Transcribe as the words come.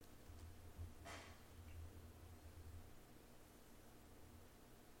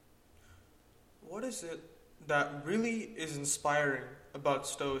is it that really is inspiring about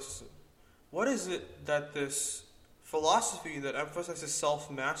Stoicism? What is it that this philosophy that emphasizes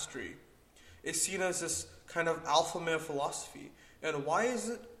self-mastery is seen as this kind of alpha male philosophy? And why is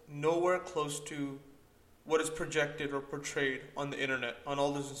it nowhere close to what is projected or portrayed on the internet, on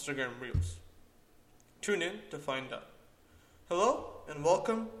all those Instagram reels? Tune in to find out. Hello, and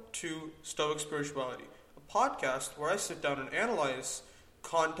welcome to Stoic Spirituality, a podcast where I sit down and analyze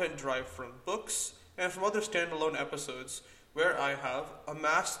content derived from books and from other standalone episodes where I have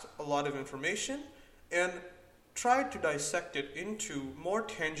amassed a lot of information and tried to dissect it into more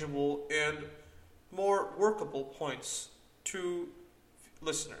tangible and more workable points to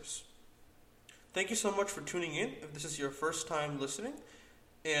listeners. Thank you so much for tuning in if this is your first time listening,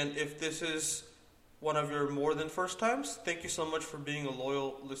 and if this is one of your more than first times, thank you so much for being a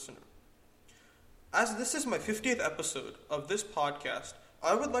loyal listener. As this is my 50th episode of this podcast,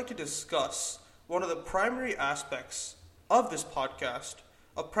 I would like to discuss one of the primary aspects of this podcast,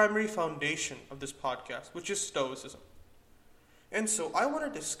 a primary foundation of this podcast, which is Stoicism. And so I want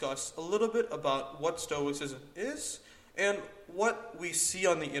to discuss a little bit about what Stoicism is and what we see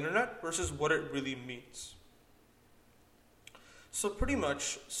on the internet versus what it really means. So pretty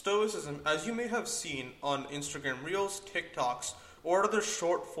much, Stoicism, as you may have seen on Instagram Reels, TikToks, or other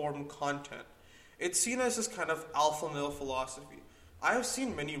short-form content, it's seen as this kind of alpha male philosophy. I have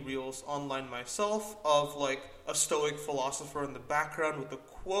seen many reels online myself of like a stoic philosopher in the background with a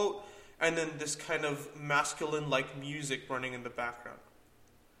quote and then this kind of masculine-like music running in the background.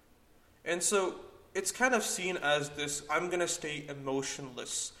 And so it's kind of seen as this, I'm going to stay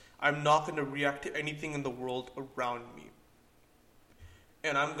emotionless. I'm not going to react to anything in the world around me.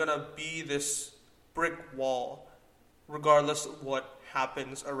 And I'm going to be this brick wall regardless of what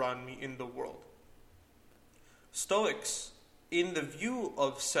happens around me in the world. Stoics, in the view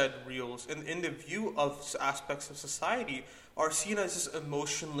of said reels, and in the view of aspects of society, are seen as just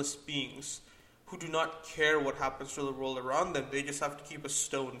emotionless beings who do not care what happens to the world around them. They just have to keep a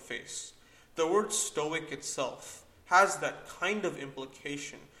stone face. The word stoic itself has that kind of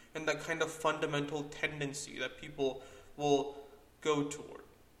implication and that kind of fundamental tendency that people will go toward.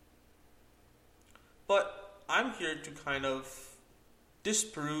 But I'm here to kind of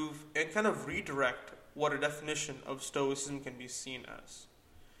disprove and kind of redirect what a definition of Stoicism can be seen as.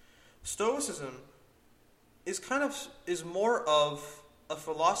 Stoicism is more of a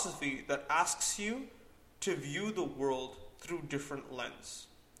philosophy that asks you to view the world through different lenses,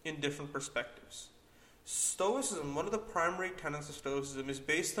 in different perspectives. Stoicism, one of the primary tenets of Stoicism, is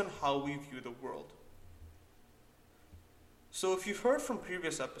based on how we view the world. So if you've heard from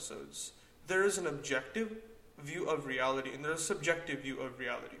previous episodes, there is an objective view of reality and there's a subjective view of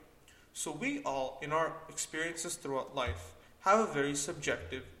reality. So we all, in our experiences throughout life, have a very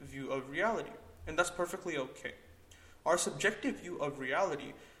subjective view of reality, and that's perfectly okay. Our subjective view of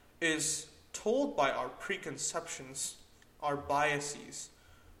reality is told by our preconceptions, our biases,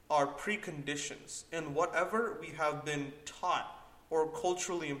 our preconditions, and whatever we have been taught or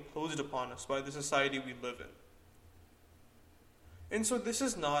culturally imposed upon us by the society we live in. And so this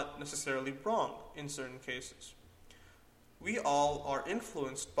is not necessarily wrong in certain cases. We all are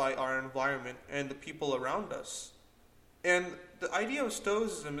influenced by our environment and the people around us. And the idea of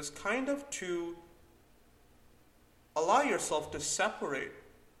Stoicism is kind of to allow yourself to separate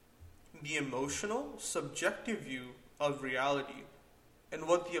the emotional, subjective view of reality and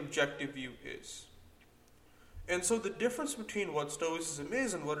what the objective view is. And so the difference between what Stoicism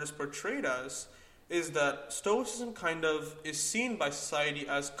is and what it is portrayed as is that Stoicism kind of is seen by society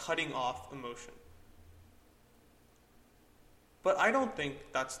as cutting off emotion. But I don't think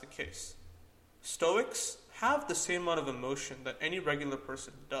that's the case. Stoics have the same amount of emotion that any regular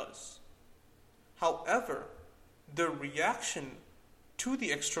person does. However, their reaction to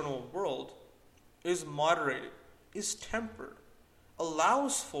the external world is moderated, is tempered,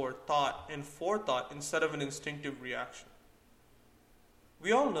 allows for thought and forethought instead of an instinctive reaction.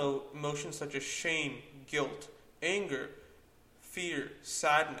 We all know emotions such as shame, guilt, anger, fear,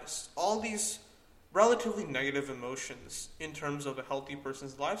 sadness, all these relatively negative emotions in terms of a healthy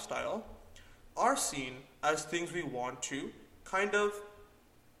person's lifestyle are seen as things we want to kind of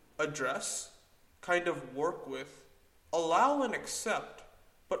address, kind of work with, allow and accept,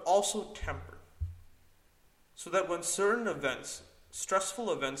 but also temper. So that when certain events,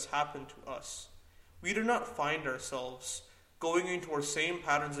 stressful events happen to us, we do not find ourselves going into our same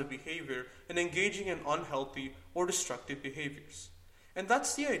patterns of behavior and engaging in unhealthy or destructive behaviors. And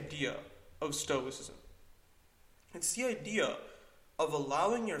that's the idea of Stoicism. It's the idea of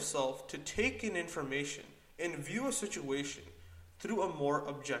allowing yourself to take in information and view a situation through a more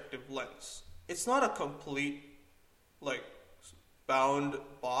objective lens. it's not a complete, like, bound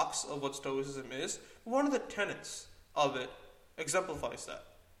box of what Stoicism is. One of the tenets of it exemplifies that.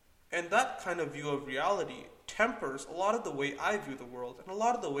 And that kind of view of reality tempers a lot of the way I view the world and a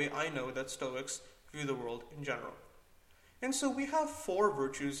lot of the way I know that Stoics view the world in general. And so we have 4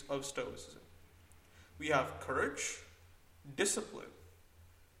 virtues of Stoicism. We have courage, discipline,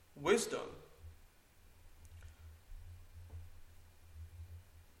 wisdom,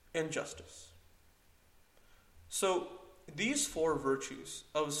 and justice. So these 4 virtues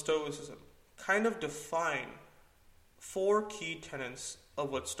of Stoicism kind of define 4 key tenets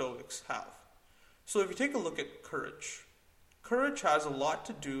of what Stoics have. So if you take a look at courage, courage has a lot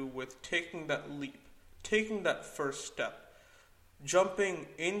to do with taking that leap, taking that first step, jumping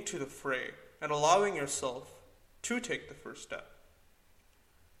into the fray, and allowing yourself to take the first step.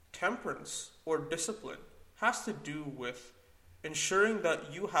 Temperance, or discipline, has to do with ensuring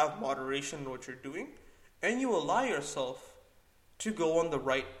that you have moderation in what you're doing, and you allow yourself to go on the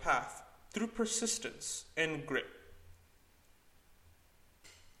right path through persistence and grit.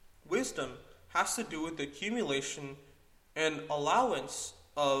 Wisdom has to do with the accumulation and allowance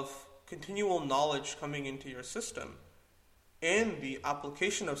of continual knowledge coming into your system and the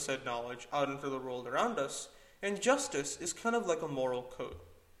application of said knowledge out into the world around us. And justice is kind of like a moral code.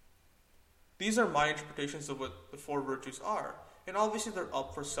 These are my interpretations of what the 4 virtues are, and obviously they're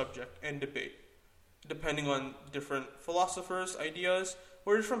up for subject and debate, depending on different philosophers' ideas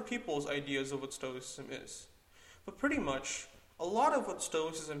or different people's ideas of what Stoicism is. But pretty much, a lot of what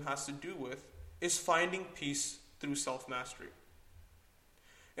Stoicism has to do with is finding peace through self-mastery.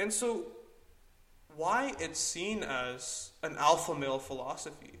 And so, why it's seen as an alpha male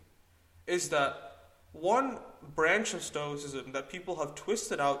philosophy is that one branch of Stoicism that people have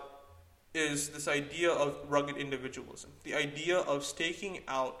twisted out is this idea of rugged individualism, the idea of staking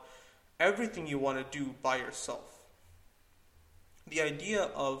out everything you want to do by yourself, the idea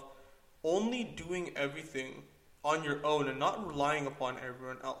of only doing everything on your own and not relying upon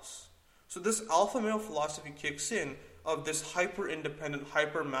everyone else. So this alpha male philosophy kicks in of this hyper-independent,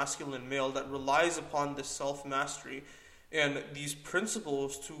 hyper-masculine male that relies upon this self-mastery and these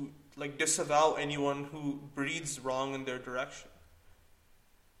principles to disavow anyone who breathes wrong in their direction.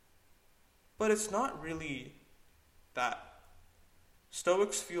 But it's not really that.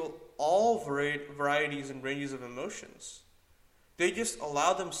 Stoics feel all varieties and ranges of emotions. They just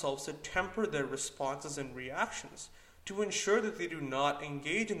allow themselves to temper their responses and reactions to ensure that they do not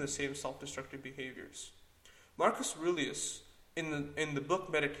engage in the same self-destructive behaviors. Marcus Aurelius, in the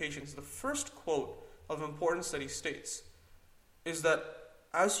book Meditations, the first quote of importance that he states is that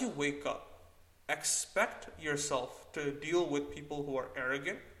as you wake up, expect yourself to deal with people who are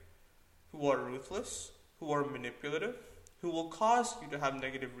arrogant, who are ruthless, who are manipulative, who will cause you to have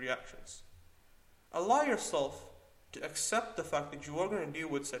negative reactions. Allow yourself to accept the fact that you are going to deal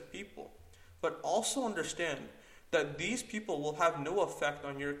with said people, but also understand that these people will have no effect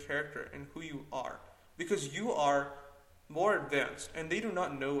on your character and who you are, because you are more advanced and they do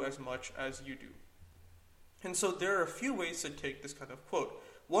not know as much as you do. And so there are a few ways to take this kind of quote.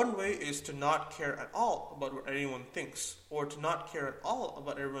 One way is to not care at all about what anyone thinks, or to not care at all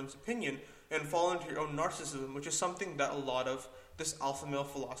about everyone's opinion and fall into your own narcissism, which is something that a lot of this alpha male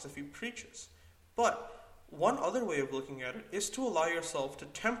philosophy preaches. But one other way of looking at it is to allow yourself to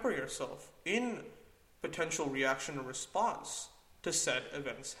temper yourself in potential reaction or response to said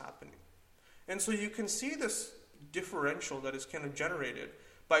events happening. And so you can see this differential that is kind of generated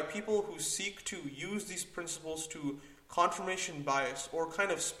by people who seek to use these principles to confirmation bias or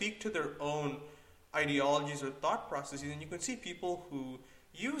kind of speak to their own ideologies or thought processes. And you can see people who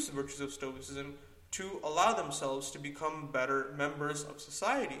use the virtues of Stoicism to allow themselves to become better members of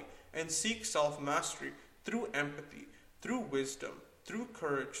society and seek self-mastery through empathy, through wisdom, through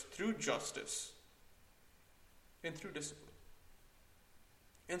courage, through justice, and through discipline.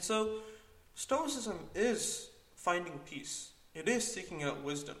 And so, Stoicism is finding peace. It is seeking out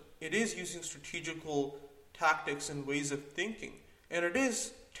wisdom. It is using strategical tactics and ways of thinking. And it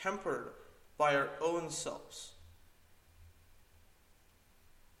is tempered by our own selves.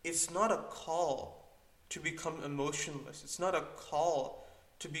 It's not a call to become emotionless. It's not a call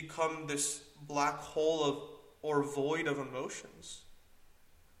to become this black hole or void of emotions.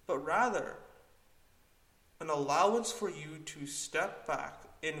 But rather, an allowance for you to step back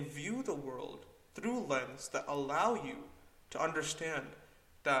and view the world through lens that allow you to understand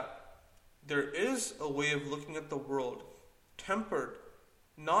that there is a way of looking at the world tempered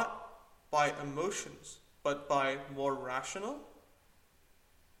not by emotions, but by more rational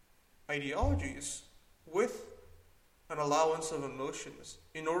ideologies with an allowance of emotions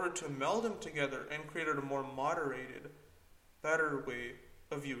in order to meld them together and create a more moderated, better way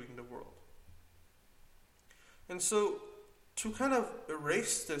of viewing the world. And so, to kind of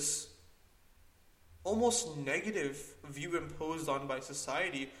erase this almost negative view imposed on by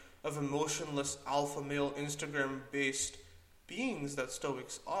society of emotionless alpha male Instagram based beings that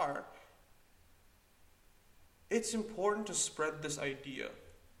Stoics are, it's important to spread this idea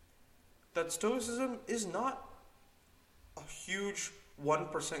that Stoicism is not a huge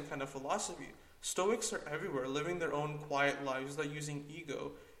 1% kind of philosophy. Stoics are everywhere, living their own quiet lives without using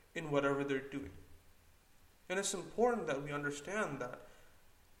ego in whatever they're doing. And it's important that we understand that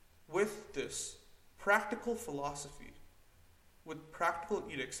with this practical philosophy, with practical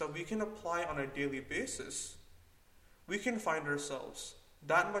edicts that we can apply on a daily basis, we can find ourselves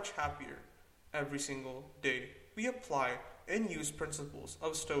that much happier every single day we apply and use principles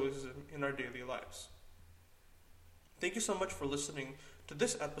of Stoicism in our daily lives. Thank you so much for listening to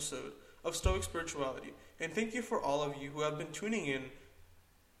this episode of Stoic Spirituality, and thank you for all of you who have been tuning in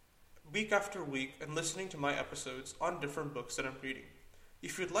week after week and listening to my episodes on different books that I'm reading.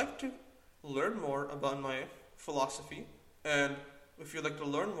 If you'd like to learn more about my philosophy, and if you'd like to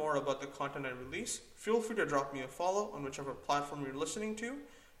learn more about the content I release, feel free to drop me a follow on whichever platform you're listening to.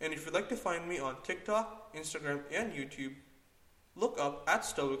 And if you'd like to find me on TikTok, Instagram, and YouTube, look up at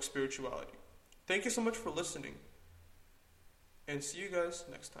Stoic Spirituality. Thank you so much for listening, and see you guys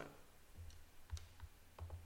next time.